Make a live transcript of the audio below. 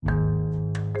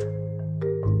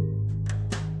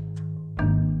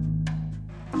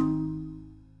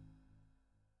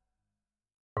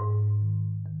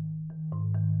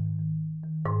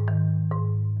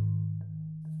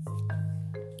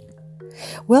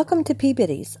Welcome to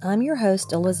Peabody's. I'm your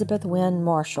host, Elizabeth Wynn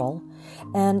Marshall,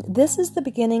 and this is the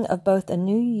beginning of both a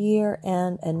new year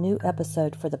and a new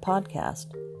episode for the podcast.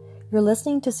 You're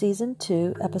listening to Season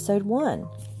 2, Episode 1.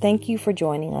 Thank you for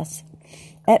joining us.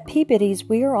 At Peabody's,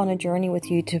 we are on a journey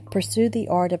with you to pursue the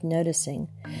art of noticing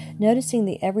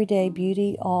the everyday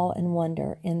beauty, awe, and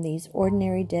wonder in these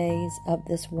ordinary days of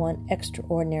this one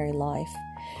extraordinary life.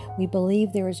 We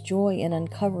believe there is joy in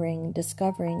uncovering,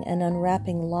 discovering, and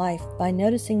unwrapping life by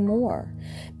noticing more,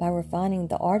 by refining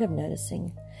the art of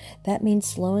noticing. That means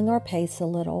slowing our pace a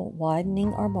little,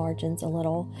 widening our margins a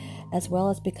little, as well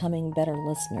as becoming better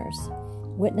listeners,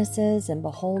 witnesses and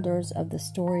beholders of the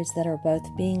stories that are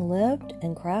both being lived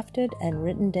and crafted and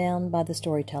written down by the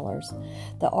storytellers,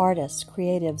 the artists,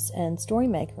 creatives, and story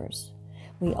makers.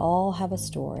 We all have a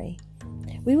story.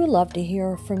 We would love to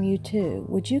hear from you too.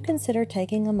 Would you consider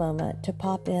taking a moment to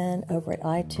pop in over at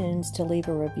iTunes to leave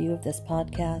a review of this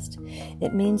podcast?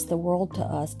 It means the world to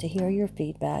us to hear your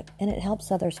feedback, and it helps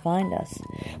others find us.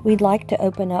 We'd like to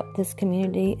open up this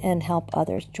community and help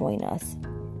others join us.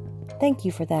 Thank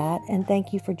you for that, and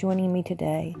thank you for joining me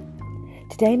today.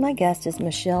 Today my guest is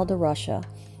Michelle DeRusha.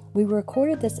 We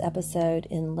recorded this episode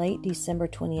in late December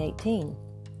 2018.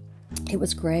 It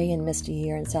was gray and misty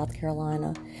here in South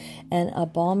Carolina and a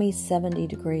balmy 70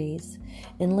 degrees.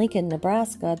 In Lincoln,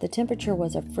 Nebraska, the temperature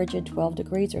was a frigid 12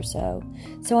 degrees or so.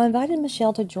 So I invited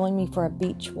Michelle to join me for a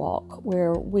beach walk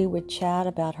where we would chat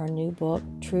about her new book,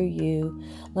 True You,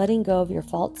 Letting Go of Your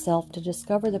False Self to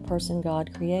Discover the Person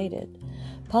God Created.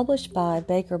 Published by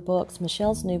Baker Books,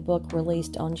 Michelle's new book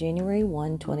released on January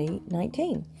 1,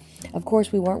 2019. Of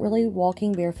course, we weren't really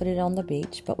walking barefooted on the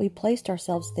beach, but we placed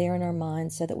ourselves there in our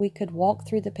minds so that we could walk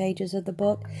through the pages of the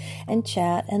book and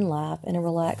chat and laugh in a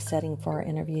relaxed setting for our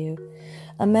interview.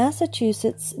 A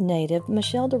Massachusetts native,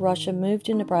 Michelle DeRusha moved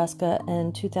to Nebraska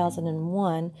in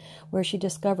 2001, where she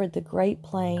discovered the Great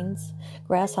Plains,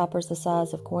 grasshoppers the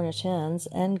size of Cornish hens,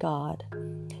 and God.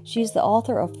 She's the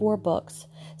author of 4 books: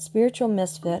 Spiritual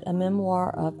Misfit, a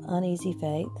memoir of uneasy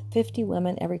faith; 50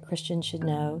 Women Every Christian Should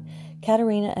Know;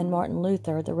 Katerina and Martin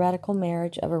Luther, The Radical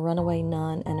Marriage of a Runaway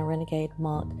Nun and a Renegade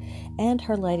Monk; and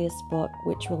her latest book,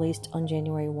 which released on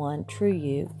January 1, True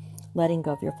You, Letting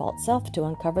Go of Your False Self to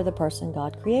Uncover the Person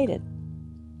God Created.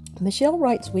 Michelle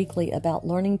writes weekly about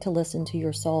learning to listen to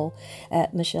your soul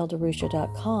at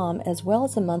michelledarusha.com, as well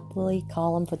as a monthly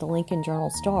column for the Lincoln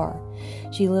Journal-Star.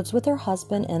 She lives with her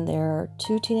husband and their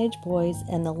 2 teenage boys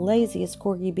and the laziest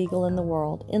Corgi Beagle in the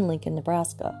world in Lincoln,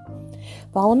 Nebraska.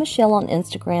 Follow Michelle on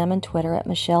Instagram and Twitter at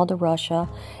Michelle DeRusha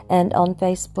and on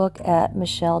Facebook at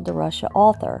Michelle DeRusha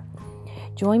Author.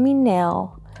 Join me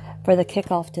now for the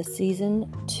kickoff to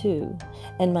Season 2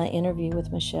 and my interview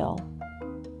with Michelle.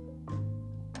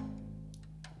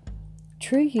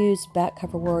 True You's back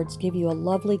cover words give you a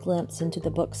lovely glimpse into the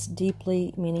book's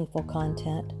deeply meaningful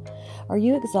content. Are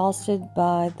you exhausted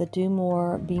by the do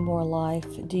more, be more life?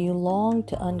 Do you long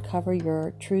to uncover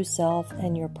your true self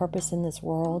and your purpose in this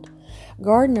world?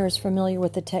 Gardeners familiar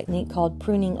with the technique called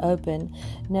pruning open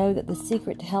know that the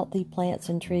secret to healthy plants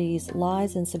and trees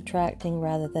lies in subtracting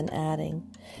rather than adding.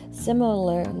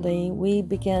 Similarly, we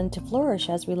begin to flourish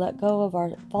as we let go of our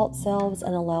false selves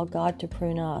and allow God to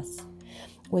prune us.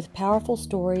 With powerful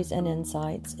stories and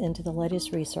insights into the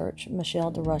latest research,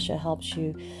 Michelle DeRusha helps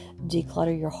you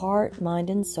declutter your heart, mind,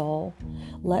 and soul,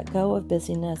 let go of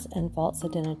busyness and false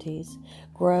identities,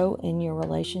 grow in your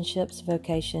relationships,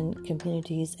 vocation,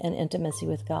 communities, and intimacy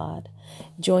with God.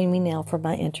 Join me now for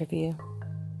my interview.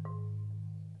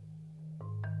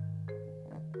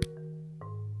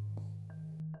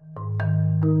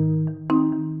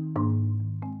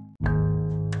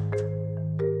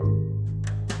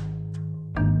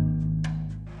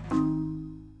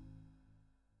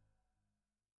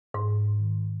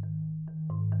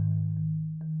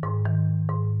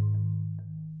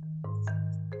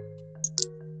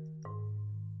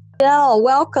 Michelle,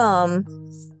 welcome.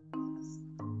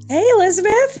 Hey,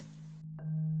 Elizabeth.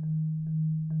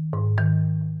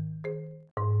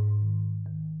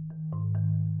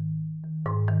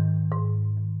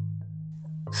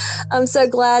 I'm so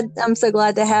glad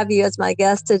to have you as my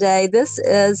guest today. This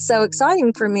is so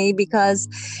exciting for me because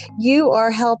you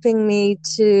are helping me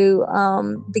to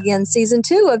begin Season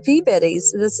 2 of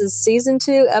Peabody's. This is Season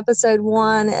 2, Episode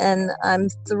 1, and I'm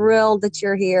thrilled that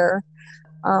you're here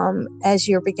as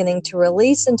you're beginning to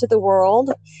release into the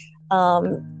world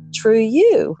True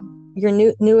You, your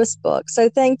newest book. So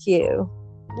thank you.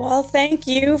 Well, thank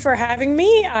you for having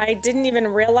me. I didn't even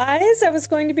realize I was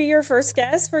going to be your first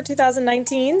guest for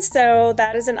 2019. So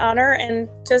that is an honor. And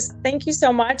just thank you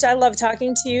so much. I love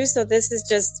talking to you. So this is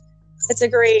just, it's a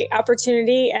great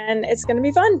opportunity and it's going to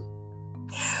be fun.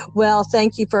 Well,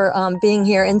 thank you for being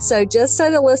here. And so, just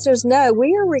so the listeners know,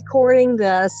 we are recording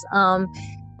this,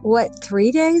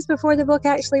 3 days before the book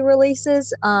actually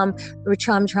releases, which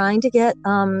I'm trying to get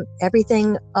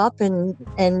everything up and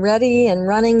ready and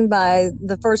running by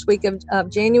the first week of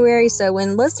January. So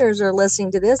when listeners are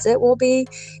listening to this, it will be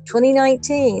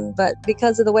 2019. But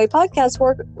because of the way podcasts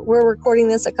work, we're recording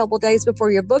this a couple days before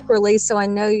your book release. So I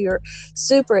know you're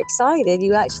super excited.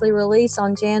 You actually release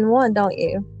on Jan 1, don't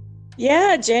you?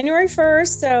 Yeah, January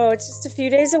 1st. So it's just a few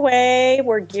days away.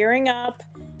 We're gearing up.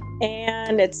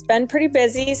 And it's been pretty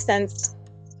busy since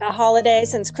the holiday,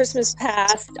 since Christmas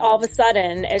passed. All of a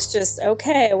sudden, it's just,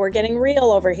 okay, we're getting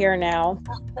real over here now.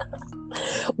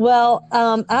 Well,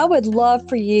 I would love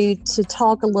for you to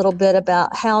talk a little bit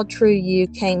about how True You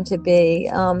came to be.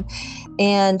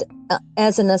 And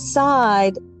as an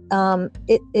aside, I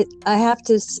have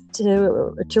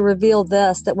to reveal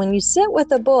this, that when you sit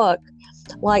with a book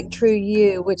like True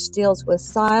You, which deals with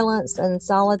silence and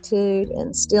solitude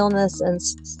and stillness and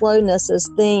slowness as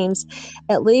themes,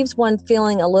 it leaves one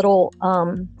feeling a little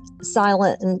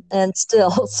silent and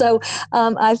still. So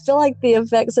I feel like the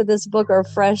effects of this book are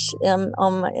fresh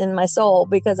in my soul,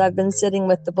 because I've been sitting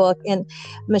with the book. And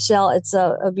Michelle, it's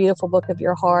a beautiful book of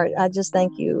your heart. I just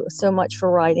thank you so much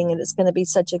for writing it. It's going to be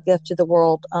such a gift to the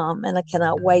world, and I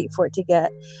cannot wait for it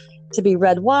to be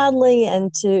read widely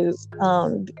and to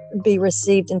be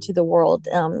received into the world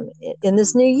in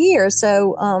this new year.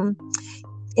 So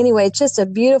anyway, it's just a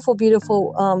beautiful,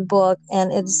 beautiful book,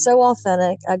 and it's so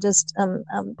authentic.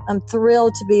 I'm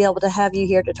thrilled to be able to have you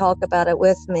here to talk about it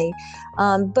with me.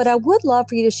 But I would love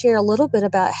for you to share a little bit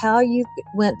about how you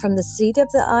went from the seed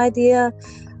of the idea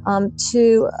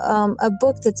to a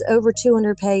book that's over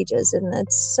 200 pages, and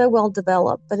it's so well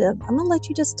developed. But I'm going to let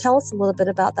you just tell us a little bit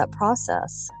about that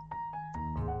process.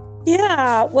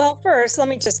 Yeah, well, first, let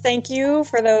me just thank you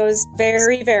for those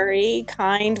very, very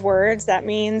kind words. That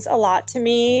means a lot to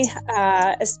me,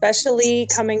 especially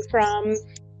coming from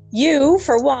you,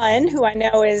 for one, who I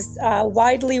know is a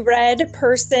widely read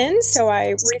person. So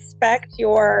I respect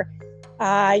your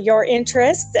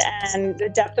interests and the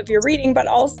depth of your reading, but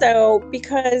also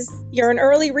because you're an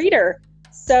early reader.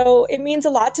 So it means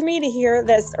a lot to me to hear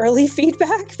this early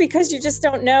feedback, because you just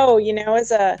don't know,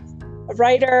 as a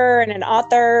writer and an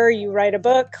author, you write a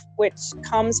book which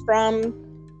comes from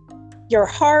your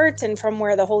heart and from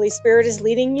where the Holy Spirit is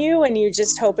leading you, and you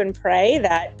just hope and pray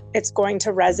that it's going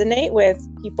to resonate with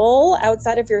people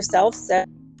outside of yourself. So it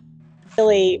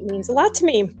really means a lot to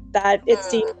me that it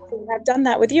seems to have done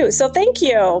that with you. So thank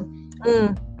you.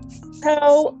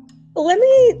 So let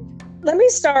me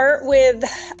start with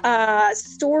a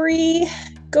story.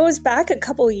 Goes back a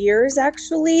couple years,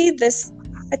 actually.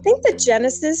 I think the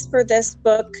genesis for this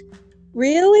book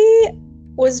really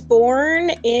was born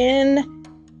in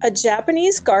a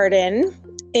Japanese garden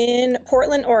in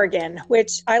Portland, Oregon,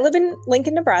 which I live in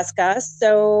Lincoln, Nebraska.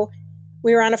 So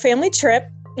we were on a family trip.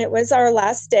 It was our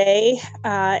last day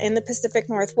in the Pacific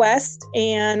Northwest,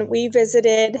 and we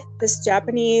visited this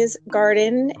Japanese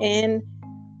garden in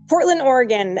Portland,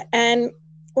 Oregon. And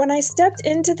when I stepped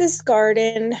into this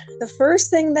garden, the first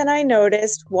thing that I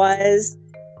noticed was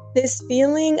this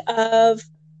feeling of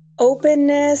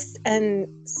openness and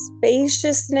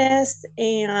spaciousness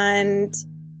and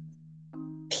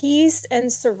peace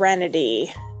and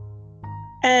serenity.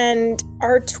 And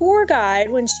our tour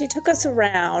guide, when she took us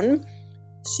around,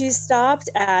 she stopped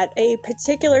at a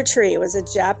particular tree. It was a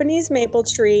Japanese maple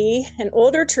tree, an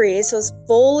older tree, so it was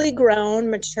fully grown,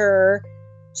 mature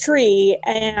tree.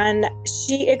 And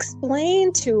she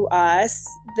explained to us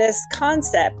this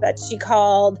concept that she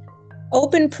called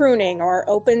open pruning or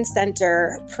open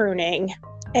center pruning.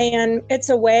 And it's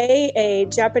a way a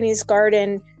Japanese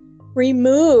garden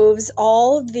removes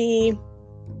all of the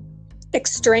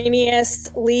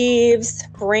extraneous leaves,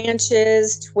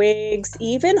 branches, twigs,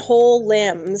 even whole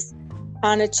limbs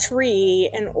on a tree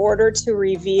in order to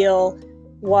reveal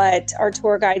what our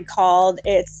tour guide called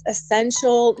its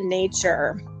essential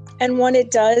nature. And what it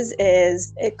does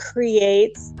is it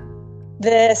creates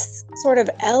this sort of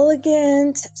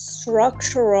elegant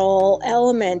structural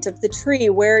element of the tree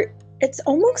where it's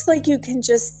almost like you can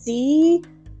just see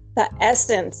the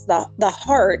essence, the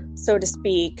heart, so to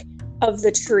speak, of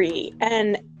the tree.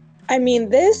 And I mean,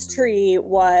 this tree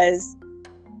was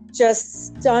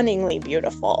just stunningly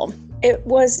beautiful. It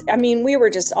was, we were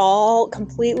just all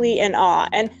completely in awe.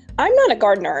 And I'm not a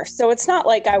gardener, so it's not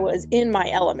like I was in my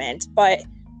element, but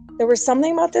there was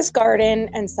something about this garden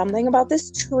and something about this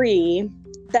tree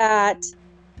that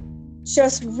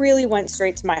just really went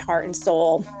straight to my heart and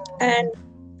soul. And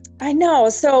I know,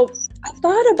 so I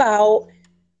thought about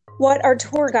what our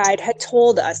tour guide had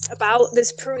told us about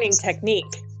this pruning technique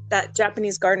that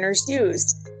Japanese gardeners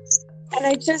use. And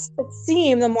it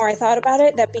seemed, the more I thought about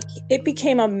it, that it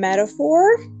became a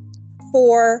metaphor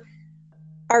for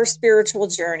our spiritual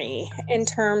journey in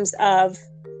terms of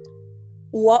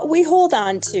what we hold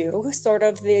on to, sort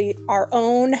of our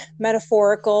own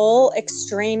metaphorical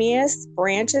extraneous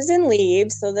branches and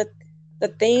leaves, so that the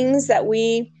things that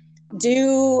we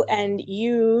do and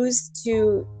use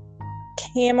to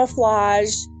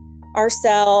camouflage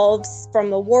ourselves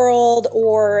from the world,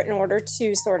 or in order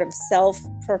to sort of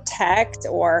self-protect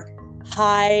or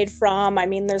hide from, I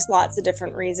mean, there's lots of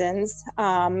different reasons,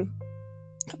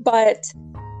 but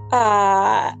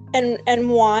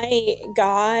why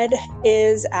God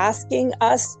is asking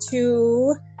us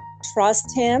to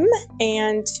trust him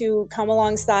and to come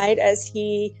alongside as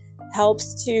he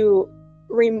helps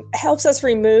us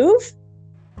remove,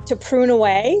 to prune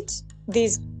away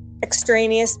these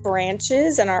extraneous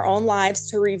branches in our own lives,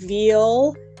 to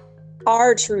reveal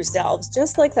our true selves,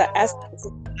 just like the essence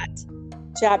of that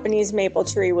Japanese maple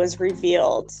tree was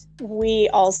revealed. We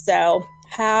also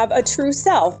have a true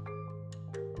self,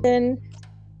 been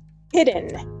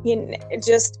hidden,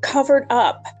 just covered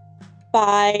up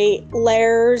by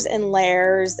layers and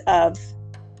layers of,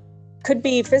 could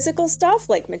be physical stuff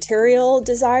like material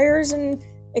desires, and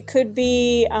it could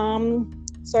be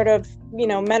sort of,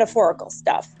 metaphorical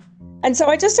stuff. And so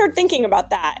I just started thinking about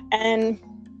that, and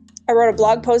I wrote a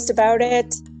blog post about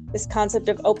it, this concept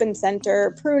of open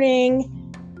center pruning,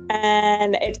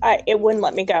 and it wouldn't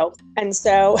let me go. And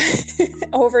so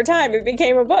over time, it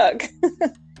became a book.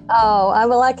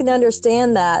 I can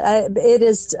understand that. It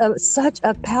is such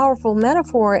a powerful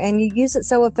metaphor, and you use it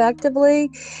so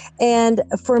effectively. And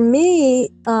for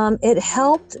me, it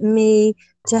helped me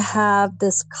to have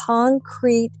this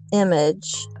concrete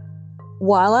image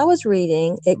while I was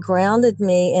reading. It grounded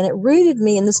me and it rooted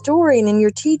me in the story and in your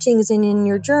teachings and in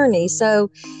your journey. So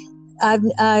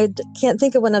I can't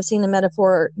think of when I've seen a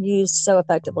metaphor used so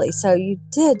effectively. So you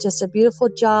did just a beautiful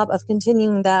job of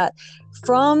continuing that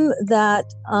from that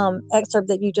excerpt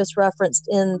that you just referenced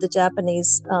in the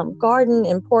Japanese garden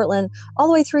in Portland, all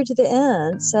the way through to the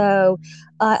end. So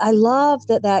I love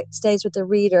that stays with the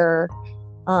reader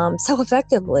so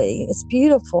effectively. It's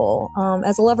beautiful.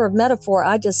 As a lover of metaphor,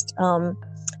 I just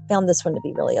found this one to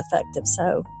be really effective.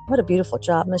 So what a beautiful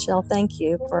job, Michelle. Thank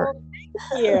you for...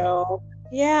 Thank you.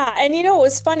 Yeah. And it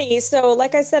was funny. So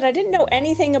like I said, I didn't know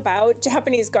anything about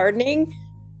Japanese gardening,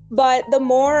 but the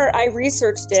more I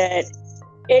researched it,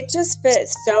 it just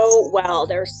fits so well.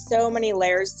 There's so many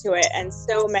layers to it, and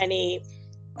so many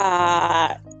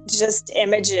just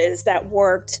images that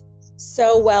worked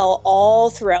so well all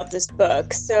throughout this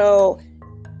book. So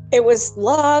it was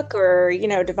luck or,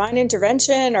 divine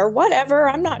intervention or whatever,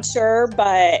 I'm not sure,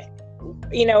 but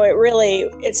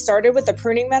it started with the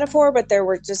pruning metaphor, but there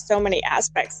were just so many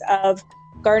aspects of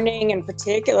gardening, and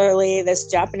particularly this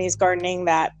Japanese gardening,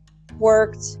 that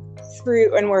worked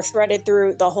through and were threaded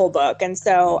through the whole book. And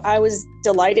so I was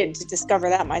delighted to discover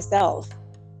that myself.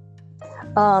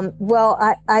 Well,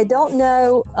 I don't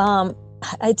know.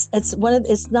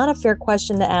 It's not a fair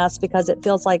question to ask, because it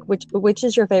feels like which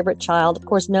is your favorite child. Of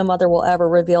course, no mother will ever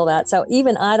reveal that. So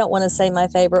even I don't want to say my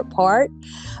favorite part,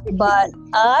 but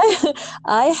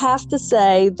I have to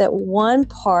say that one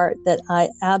part that I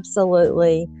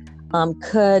absolutely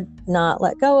could not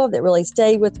let go of, that really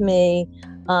stayed with me,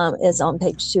 is on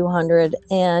page 200.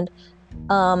 And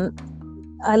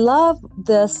I love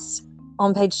this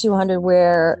on page 200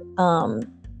 where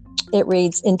it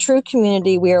reads, "In true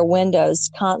community, we are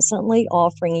windows, constantly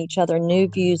offering each other new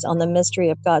views on the mystery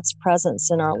of God's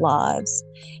presence in our lives."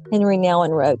 Henry Nouwen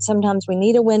wrote, "Sometimes we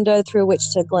need a window through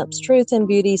which to glimpse truth and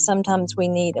beauty. Sometimes we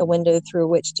need a window through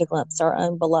which to glimpse our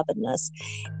own belovedness."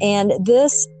 And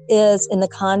this is in the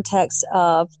context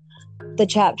of the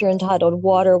chapter entitled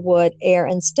Water, Wood, Air,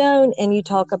 and Stone. And you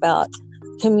talk about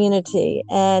community,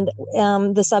 and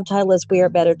the subtitle is We Are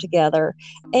Better Together.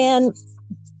 And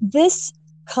this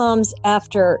comes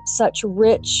after such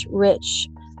rich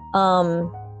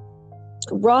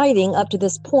writing up to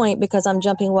this point, because I'm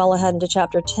jumping well ahead into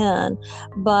chapter 10.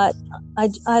 But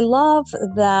I love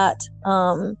that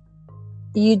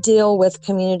you deal with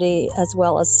community as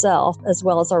well as self, as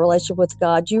well as our relationship with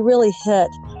God. You really hit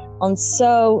on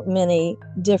so many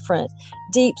different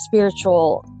deep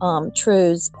spiritual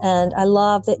truths. And I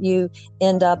love that you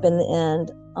end up in the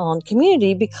end on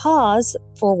community because,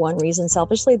 for one reason,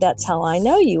 selfishly, that's how I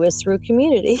know you, is through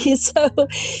community. So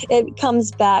it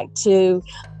comes back to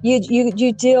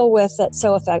you deal with it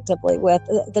so effectively with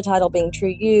the title being True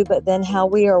You, but then how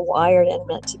we are wired and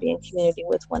meant to be in community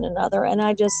with one another. And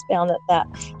I just found that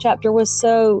chapter was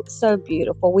so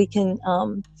beautiful. We can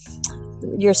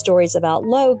your stories about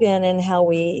Logan and how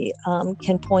we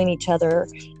can point each other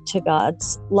to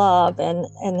God's love and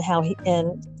how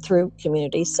and through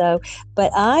community. So,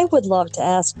 but I would love to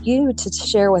ask you to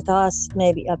share with us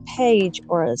maybe a page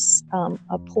or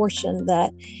a portion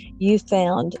that you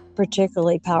found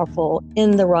particularly powerful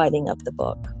in the writing of the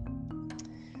book.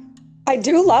 I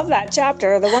do love that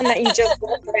chapter, the one that you just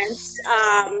referenced.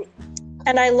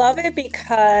 And I love it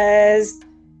because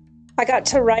I got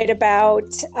to write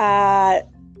about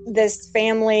this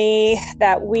family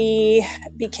that we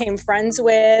became friends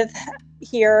with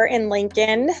here in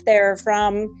Lincoln. They're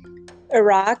from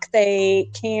Iraq. They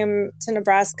came to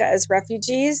Nebraska as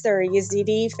refugees. They're a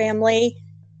Yazidi family.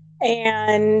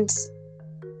 And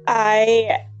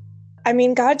I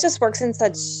mean, God just works in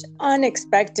such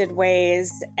unexpected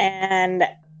ways. And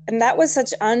that was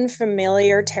such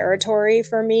unfamiliar territory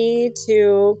for me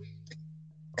to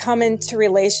come into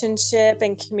relationship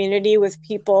and community with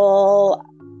people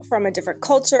from a different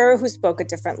culture, who spoke a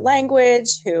different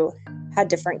language, who had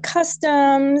different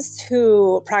customs,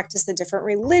 who practiced a different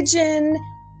religion.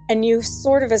 And you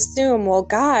sort of assume, well,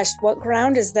 gosh, what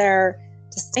ground is there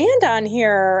to stand on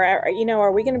here?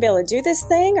 Are we going to be able to do this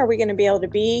thing? Are we going to be able to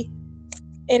be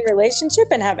in relationship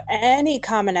and have any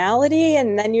commonality?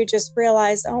 And then you just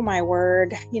realize, oh my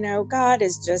word, God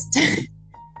is just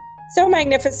so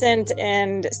magnificent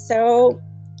and so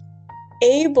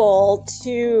able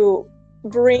to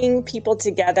bring people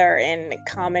together in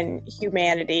common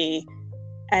humanity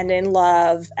and in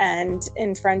love and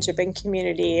in friendship and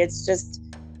community. It's just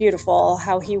beautiful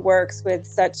how he works with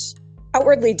such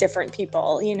outwardly different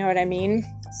people. You know what I mean?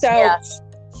 So, yes.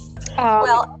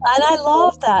 Well, and I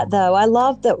love that though. I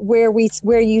love that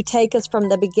where you take us from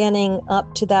the beginning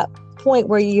up to that point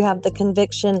where you have the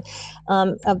conviction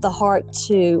of the heart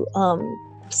to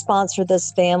sponsor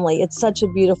this family. It's such a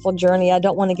beautiful journey. I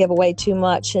don't want to give away too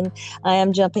much, and I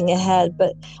am jumping ahead,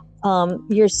 but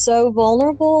you're so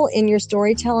vulnerable in your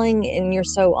storytelling, and you're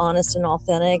so honest and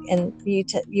authentic, and you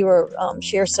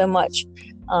share so much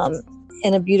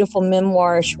in a beautiful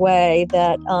memoirish way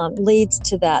that leads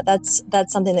to that.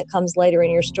 That's something that comes later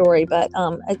in your story, but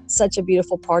it's such a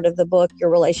beautiful part of the book, your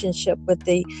relationship with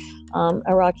the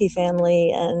Iraqi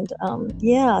family. And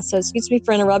so excuse me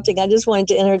for interrupting. I just wanted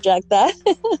to interject that.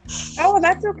 Oh,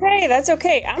 that's okay. That's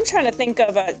okay. I'm trying to think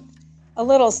of a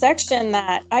little section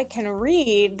that I can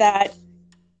read that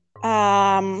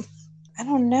I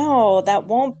don't know, that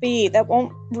won't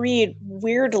read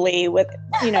weirdly with,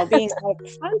 being out of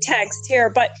context here.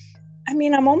 But I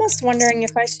mean, I'm almost wondering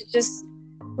if I should just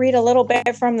read a little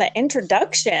bit from the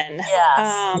introduction.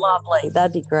 Yes, lovely.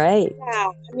 That'd be great. Yeah,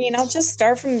 I mean, I'll just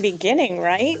start from the beginning,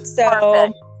 right? So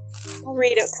perfect. I'll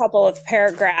read a couple of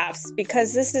paragraphs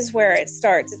because this is where it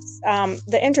starts. It's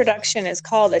the introduction is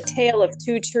called A Tale of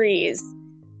Two Trees.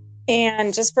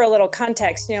 And just for a little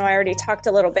context, I already talked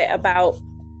a little bit about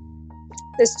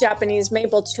this Japanese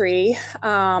maple tree,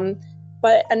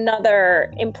 but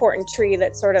another important tree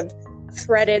that sort of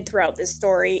threaded throughout this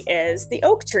story is the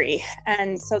oak tree.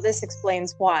 And so this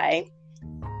explains why.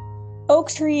 Oak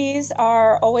trees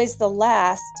are always the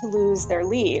last to lose their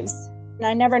leaves. And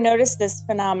I never noticed this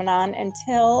phenomenon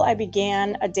until I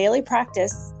began a daily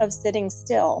practice of sitting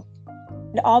still.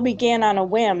 It all began on a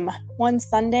whim. One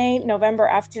Sunday, November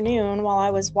afternoon, while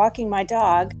I was walking my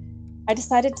dog, I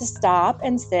decided to stop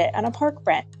and sit on a park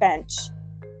bench.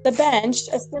 The bench,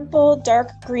 a simple dark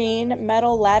green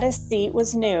metal lattice seat,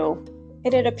 was new.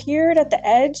 It had appeared at the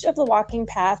edge of the walking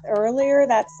path earlier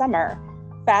that summer,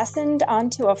 fastened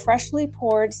onto a freshly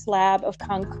poured slab of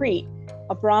concrete,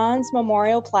 a bronze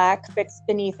memorial plaque fixed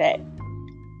beneath it.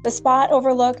 The spot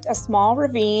overlooked a small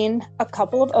ravine, a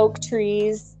couple of oak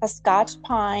trees, a Scotch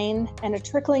pine, and a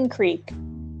trickling creek.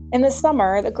 In the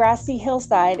summer, the grassy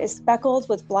hillside is speckled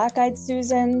with black-eyed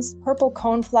Susans, purple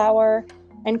coneflower,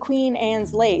 and Queen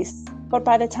Anne's lace. But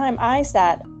by the time I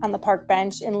sat on the park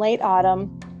bench in late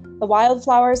autumn, the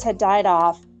wildflowers had died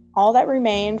off. All that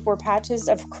remained were patches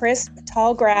of crisp,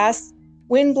 tall grass,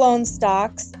 wind-blown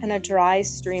stalks, and a dry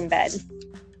stream bed.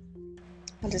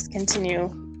 I'll just continue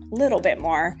a little bit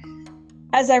more.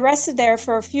 As I rested there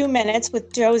for a few minutes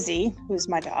with Josie, who's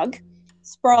my dog,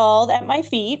 sprawled at my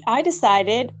feet, I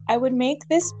decided I would make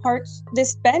this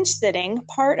bench sitting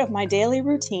part of my daily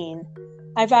routine.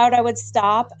 I vowed I would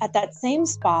stop at that same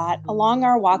spot along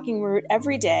our walking route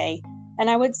every day and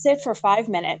I would sit for 5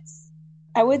 minutes.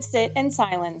 I would sit in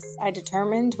silence, I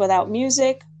determined, without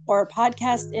music or a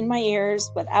podcast in my ears,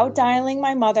 without dialing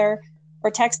my mother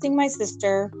or texting my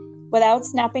sister, without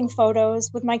snapping photos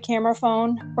with my camera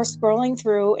phone or scrolling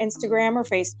through Instagram or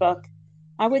Facebook.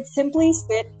 I would simply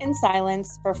sit in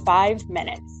silence for 5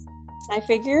 minutes. I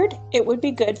figured it would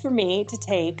be good for me to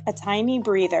take a tiny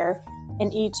breather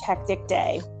in each hectic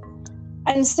day.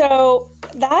 And so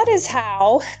that is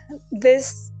how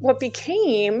what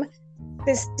became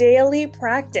this daily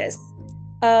practice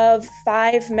of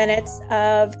 5 minutes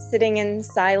of sitting in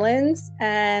silence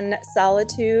and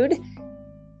solitude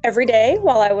every day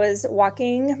while I was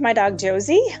walking my dog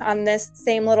Josie on this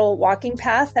same little walking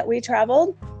path that we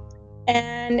traveled.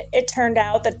 And it turned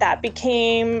out that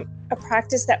became a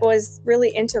practice that was really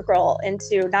integral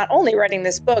into not only writing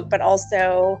this book, but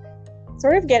also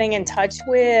sort of getting in touch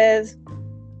with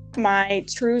my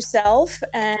true self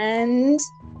and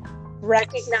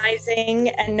recognizing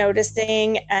and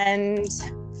noticing and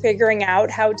figuring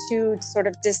out how to sort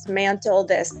of dismantle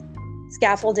this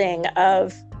scaffolding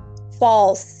of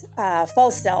false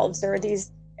selves, or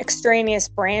these extraneous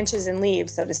branches and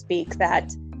leaves, so to speak,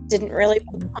 that didn't really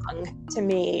belong to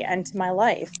me and to my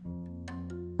life.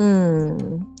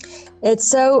 It's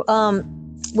so,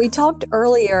 we talked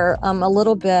earlier a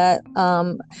little bit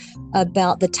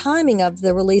about the timing of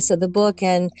the release of the book,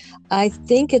 and I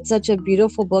think it's such a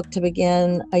beautiful book to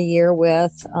begin a year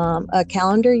with, a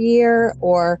calendar year,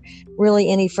 or really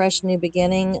any fresh new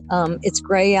beginning. It's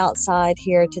gray outside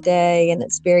here today, and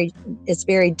it's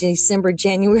very December,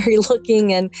 January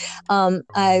looking, and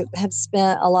I have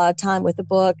spent a lot of time with the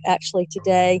book actually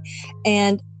today,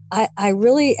 and I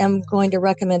really am going to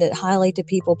recommend it highly to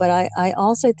people, but I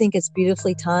also think it's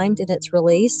beautifully timed in its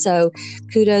release. So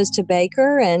kudos to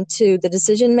Baker and to the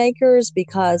decision makers,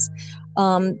 because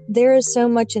there is so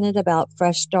much in it about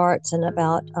fresh starts and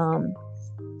about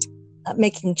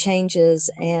making changes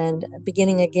and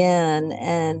beginning again,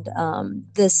 and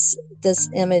this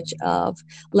image of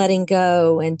letting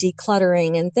go and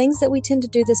decluttering and things that we tend to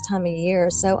do this time of year.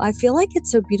 So I feel like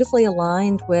it's so beautifully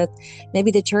aligned with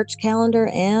maybe the church calendar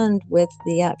and with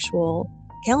the actual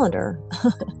calendar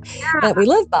that we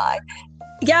live by.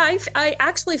 Yeah, I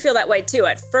actually feel that way too.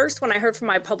 At first, when I heard from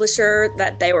my publisher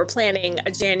that they were planning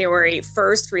a January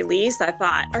 1st release, I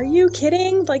thought, are you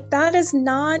kidding? Like, that is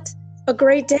not a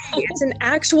great day. It's an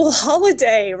actual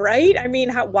holiday, right? I mean,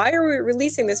 why are we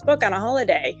releasing this book on a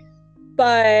holiday?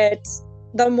 But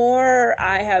the more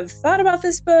I have thought about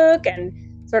this book and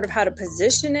sort of how to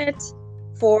position it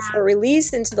for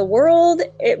release into the world,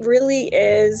 it really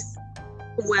is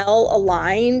well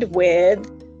aligned with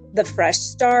the fresh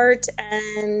start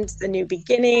and the new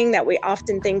beginning that we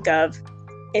often think of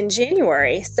in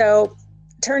January. So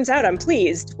turns out I'm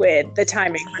pleased with the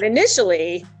timing. But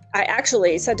initially, I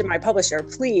actually said to my publisher,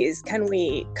 please, can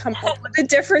we come up with a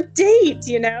different date?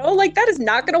 You know, like, that is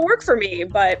not going to work for me,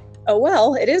 but oh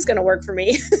well, it is going to work for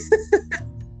me.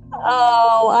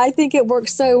 Oh, I think it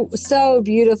works so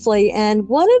beautifully. And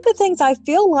one of the things I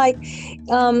feel like,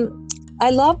 I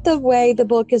love the way the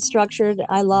book is structured.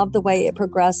 I love the way it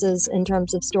progresses in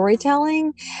terms of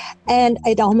storytelling. And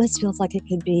it almost feels like it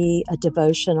could be a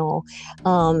devotional.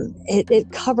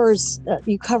 It covers,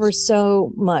 you cover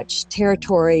so much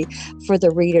territory for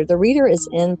the reader. The reader is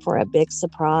in for a big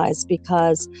surprise,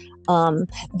 because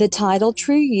the title,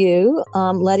 True You,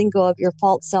 letting go of your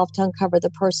false self to uncover the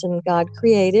person God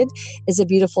created, is a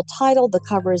beautiful title. The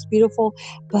cover is beautiful,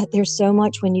 but there's so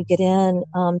much when you get in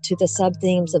to the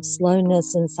sub-themes of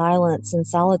slowness and silence and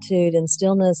solitude and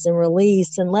stillness and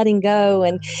release and letting go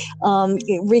and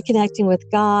reconnecting with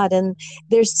God. And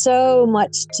there's so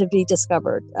much to be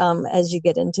discovered as you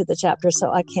get into the chapter. So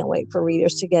I can't wait for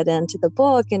readers to get into the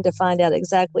book and to find out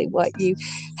exactly what you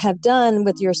have done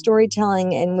with your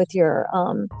storytelling and with your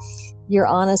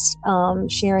honest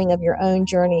sharing of your own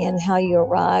journey and how you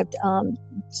arrived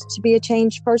to be a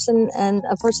changed person and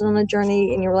a person on a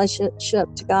journey in your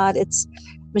relationship to God.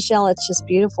 Michelle, it's just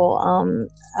beautiful.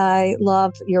 I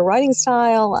love your writing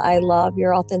style. I love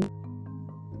your authentic.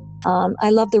 I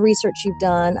love the research you've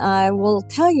done. I will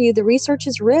tell you, the research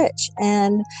is rich,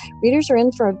 and readers are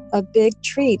in for a big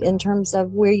treat in terms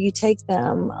of where you take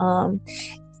them.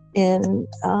 And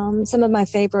some of my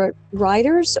favorite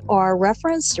writers are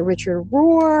referenced: Richard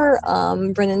Rohr,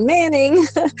 Brennan Manning.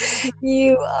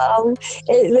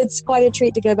 It's quite a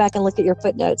treat to go back and look at your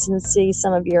footnotes and see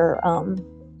some of your.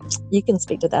 You can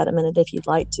speak to that a minute if you'd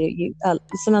like to.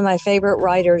 Some of my favorite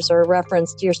writers are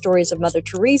referenced: your stories of Mother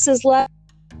Teresa's life,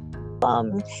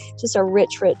 just a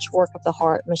rich work of the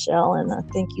heart, Michelle. And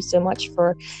thank you so much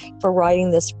for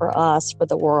writing this for us, for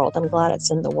the world. I'm glad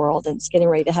it's in the world, and it's getting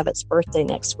ready to have its birthday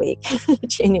next week,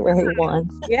 January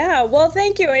 1. Yeah, well,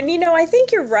 thank you. And, I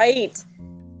think you're right.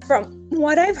 From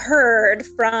what I've heard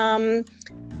from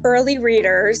early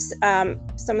readers,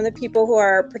 some of the people who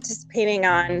are participating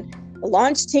on the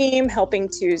launch team, helping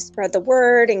to spread the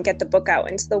word and get the book out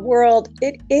into the world,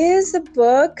 it is a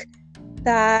book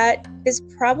that is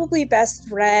probably best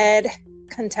read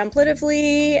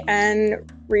contemplatively and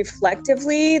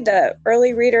reflectively. The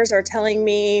early readers are telling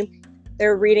me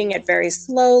they're reading it very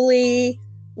slowly,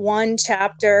 one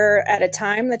chapter at a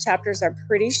time. The chapters are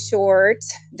pretty short.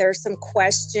 There's some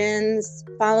questions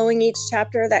following each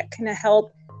chapter that can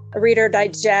help a reader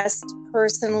digest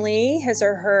personally his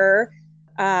or her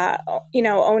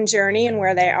own journey and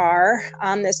where they are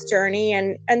on this journey.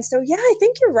 And so, yeah, I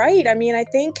think you're right. I mean, I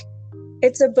think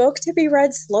it's a book to be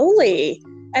read slowly.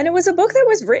 And it was a book that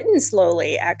was written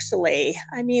slowly, actually.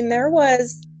 I mean, it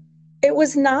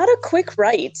was not a quick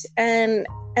write. And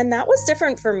that was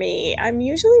different for me. I'm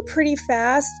usually a pretty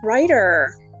fast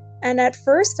writer. And at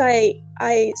first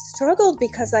I struggled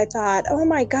because I thought, oh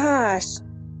my gosh,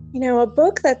 a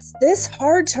book that's this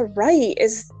hard to write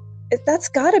that's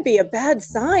gotta be a bad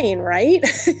sign, right?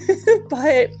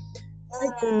 But I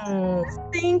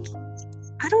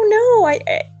don't know.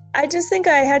 I just think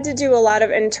I had to do a lot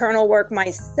of internal work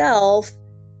myself,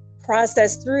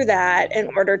 process through that in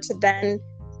order to then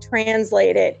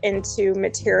translate it into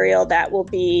material that will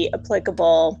be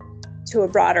applicable to a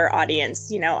broader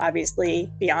audience, obviously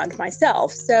beyond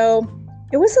myself. So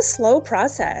it was a slow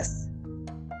process.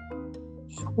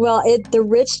 Well, the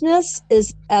richness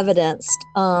is evidenced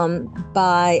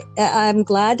by. I'm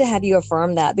glad to have you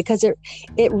affirm that, because it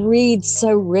reads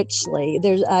so richly.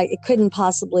 It couldn't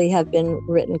possibly have been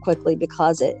written quickly,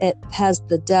 because it has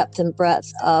the depth and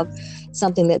breadth of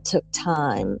something that took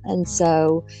time. And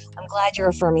so I'm glad you're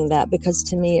affirming that, because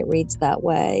to me it reads that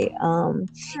way.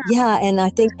 Yeah, and I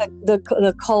think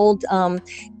the cold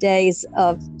days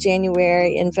of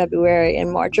January and February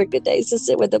and March are good days to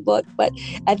sit with the book, but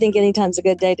I think anytime's a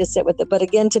good day to sit with it. But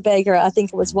again, to Baker, I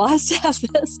think it was wise to have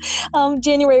this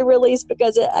January release,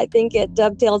 because I think it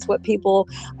dovetails what people.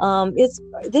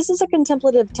 This is a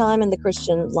contemplative time in the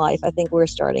Christian life. I think we're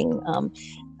starting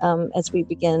as we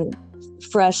begin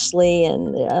freshly,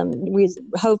 and we're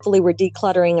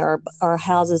decluttering our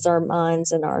houses, our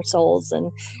minds, and our souls,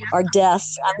 and our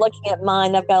desks. I'm looking at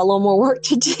mine. I've got a little more work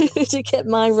to do to get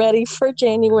mine ready for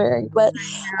January. But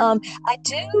I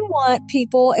do want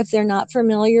people, if they're not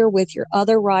familiar with your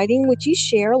other writing, would you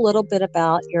share a little bit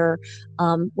about your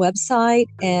website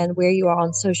and where you are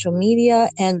on social media?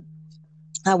 And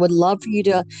I would love for you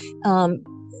to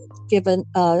give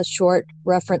a short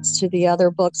reference to the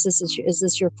other books. Is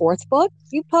this your fourth book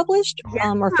you published,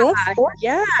 or fifth? Fourth?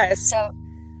 Yes. So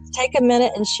take a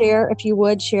minute and share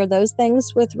those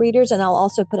things with readers, and I'll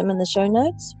also put them in the show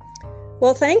notes.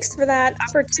 Well, thanks for that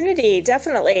opportunity.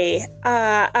 Definitely.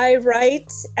 I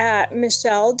write at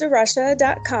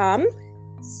michellederusha.com.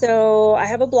 So I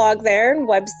have a blog there and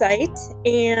website,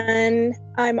 and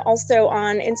I'm also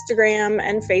on Instagram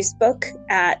and Facebook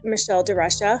at Michelle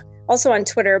DeRusha. Also on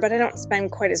Twitter, but I don't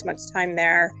spend quite as much time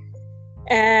there.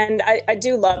 And I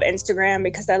do love Instagram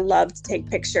because I love to take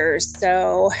pictures.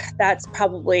 So that's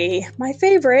probably my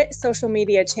favorite social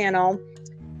media channel.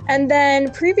 And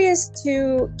then previous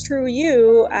to True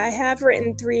You, I have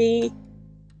written 3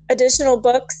 additional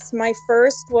books. My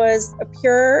first was a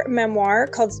pure memoir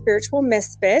called Spiritual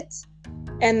Misfit.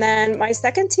 And then my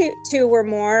second two were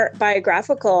more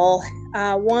biographical.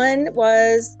 One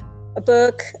was a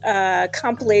book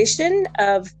compilation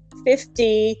of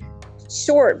 50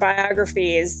 short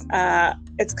biographies.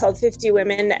 It's called 50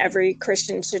 Women Every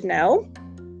Christian Should Know.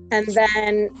 And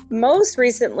then most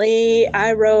recently,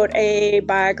 I wrote a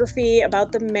biography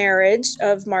about the marriage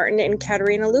of Martin and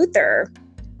Katerina Luther,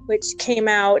 which came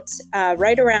out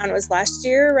it was last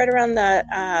year, right around the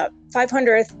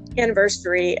 500th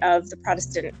anniversary of the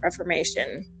Protestant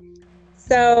Reformation.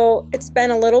 So it's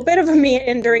been a little bit of a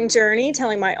meandering journey,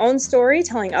 telling my own story,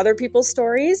 telling other people's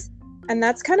stories, and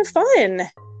that's kind of fun.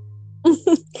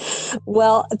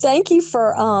 Well, thank you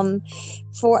for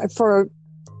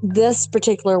this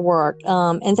particular work,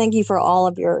 and thank you for all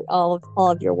of your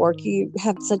work. You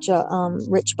have such a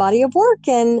rich body of work,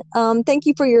 and thank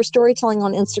you for your storytelling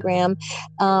on Instagram.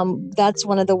 That's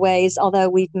one of the ways. Although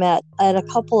we've met at a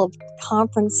couple of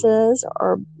conferences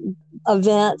or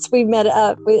events. We met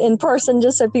in person,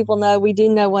 just so people know we do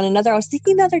know one another. I was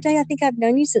thinking the other day, I think I've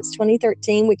known you since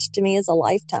 2013, which to me is a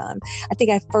lifetime. I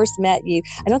think I first met you.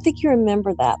 I don't think you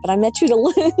remember that, but I met you to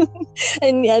Loon,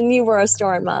 and you were a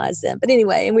star in my eyes then. But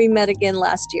anyway, and we met again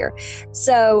last year.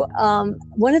 So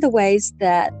one of the ways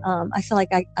that I feel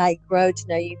like I grow to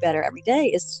know you better every day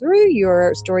is through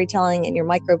your storytelling and your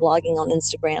microblogging on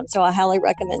Instagram. So I highly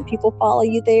recommend people follow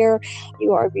you there.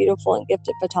 You are a beautiful and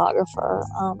gifted photographer,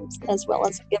 as well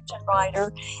as a gifted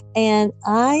writer. And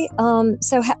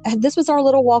this was our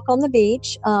little walk on the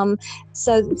beach.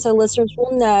 So listeners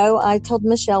will know, I told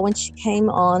Michelle when she came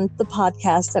on the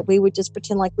podcast that we would just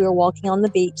pretend like we were walking on the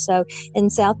beach. So in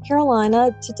South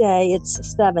Carolina today, it's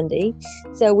 70.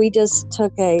 So we just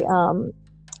took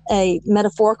a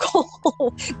metaphorical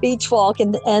beach walk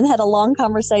and had a long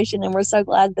conversation, and we're so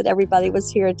glad that everybody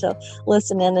was here to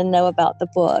listen in and know about the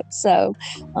book. So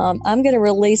I'm going to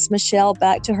release Michelle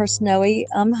back to her snowy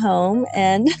home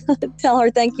and tell her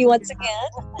thank you once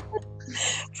again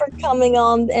for coming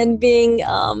on and being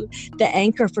the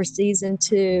anchor for season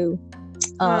 2.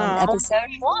 Episode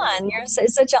 1.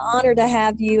 It's such an honor to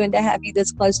have you and to have you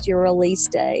this close to your release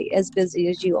day, as busy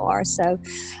as you are. So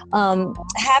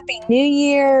happy New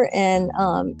Year, and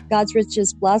God's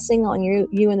richest blessing on you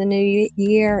in the new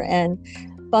year, and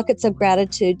buckets of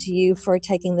gratitude to you for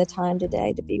taking the time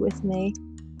today to be with me.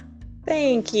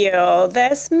 Thank you.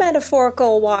 This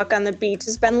metaphorical walk on the beach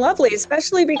has been lovely,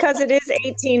 especially because it is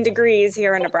 18 degrees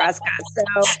here in Nebraska. So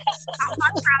I'd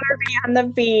much rather be on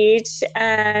the beach.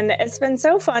 And it's been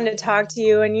so fun to talk to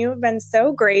you. And you have been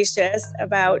so gracious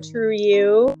about True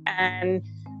You. And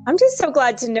I'm just so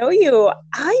glad to know you.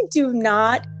 I do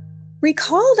not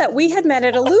recall that we had met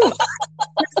at a loop.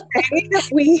 That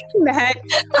we met.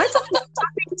 I thought it was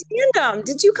Jumping Tandem.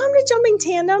 Did you come to Jumping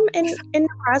Tandem in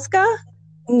Nebraska?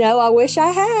 No, I wish I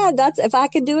had. If I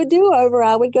could do a do-over,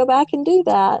 I would go back and do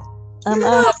that. I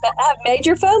have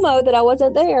major FOMO that I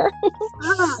wasn't there.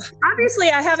 Obviously,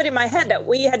 I have it in my head that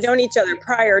we had known each other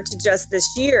prior to just this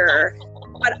year,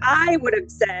 but I would have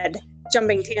said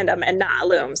Jumping Tandem and not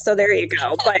Loom. So there you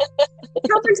go. But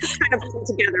conferences kind of pulled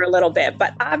together a little bit.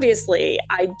 But obviously,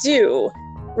 I do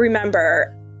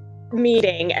remember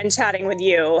meeting and chatting with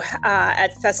you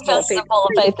at Festival of Faith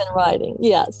and Writing.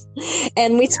 Yes.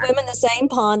 And we swim in the same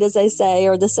pond, as they say,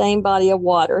 or the same body of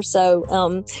water.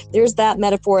 So there's that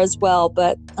metaphor as well.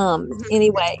 But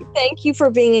anyway, thank you for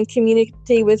being in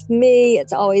community with me.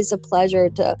 It's always a pleasure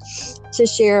to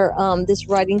share this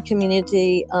writing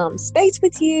community space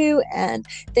with you. And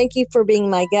thank you for being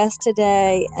my guest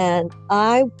today. And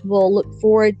I will look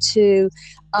forward to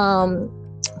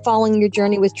following your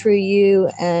journey with True You,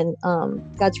 and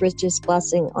God's richest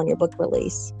blessing on your book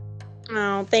release.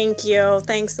 Oh, thank you.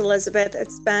 Thanks, Elizabeth.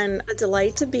 It's been a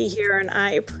delight to be here, and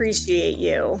I appreciate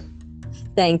you.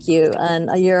 Thank you.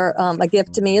 And you're a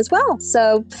gift to me as well.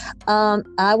 So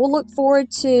I will look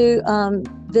forward to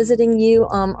visiting you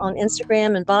on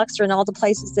Instagram and Voxer and all the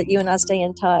places that you and I stay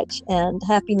in touch. And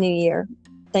Happy New Year.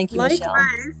 Thank you, Michelle.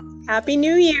 Likewise. Happy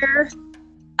New Year.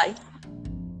 Bye.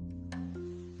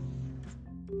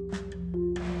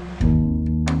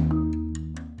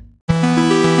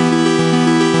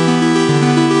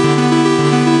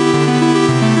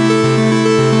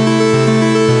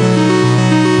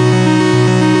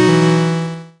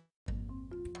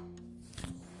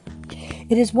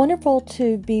 It is wonderful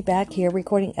to be back here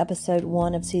recording episode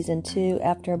 1 of season 2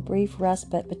 after a brief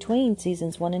respite between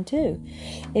seasons 1 and 2.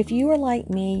 If you are like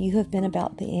me, you have been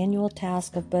about the annual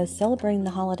task of both celebrating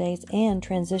the holidays and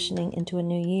transitioning into a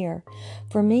new year.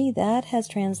 For me, that has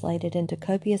translated into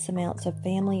copious amounts of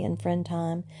family and friend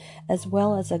time, as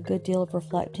well as a good deal of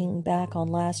reflecting back on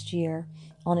last year,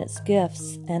 on its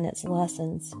gifts and its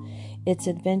lessons, its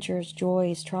adventures,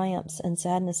 joys, triumphs, and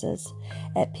sadnesses.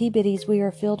 At Peabody's, we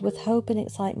are filled with hope and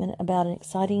excitement about an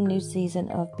exciting new season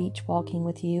of beach walking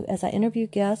with you as I interview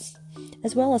guests,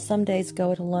 as well as some days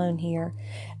go it alone here,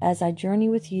 as I journey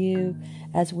with you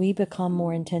as we become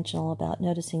more intentional about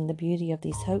noticing the beauty of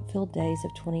these hope-filled days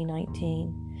of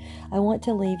 2019. I want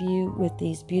to leave you with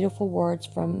these beautiful words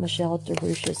from Michelle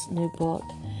DeRush's new book,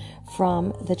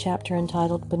 from the chapter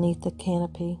entitled Beneath the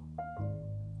Canopy.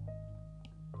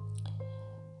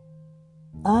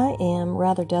 I am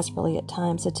rather desperately at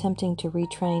times attempting to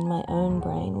retrain my own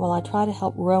brain while I try to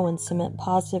help Rowan cement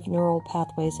positive neural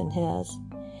pathways in his.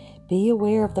 Be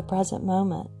aware of the present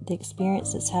moment, the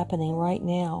experience that's happening right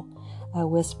now, I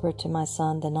whispered to my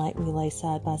son the night we lay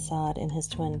side by side in his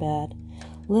twin bed.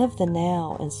 Live the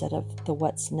now instead of the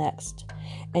what's next,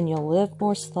 and you'll live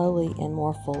more slowly and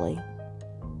more fully.